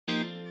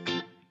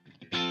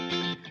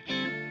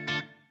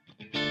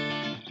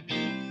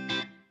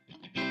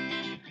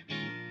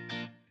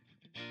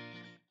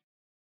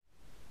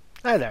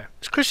Hi there,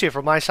 it's Chris here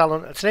from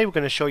iSalon, and today we're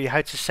going to show you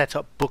how to set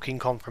up booking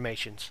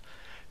confirmations.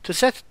 To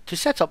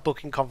set up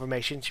booking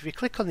confirmations, if you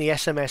click on the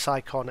SMS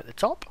icon at the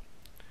top,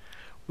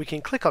 we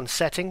can click on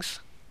Settings,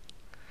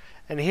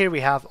 and here we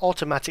have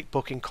Automatic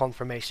Booking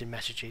Confirmation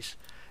Messages.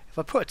 If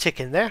I put a tick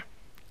in there,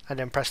 and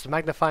then press the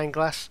magnifying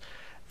glass,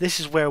 this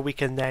is where we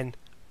can then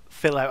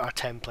fill out our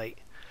template.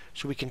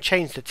 So we can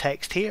change the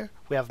text here,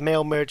 we have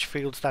mail merge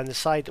fields down the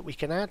side that we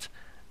can add,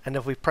 and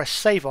if we press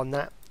Save on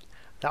that,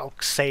 that'll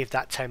save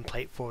that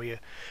template for you.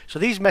 So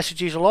these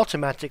messages will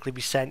automatically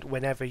be sent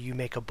whenever you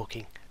make a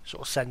booking. So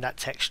it'll send that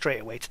text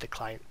straight away to the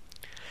client.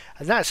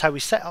 And that's how we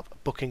set up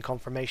booking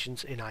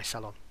confirmations in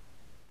iSalon.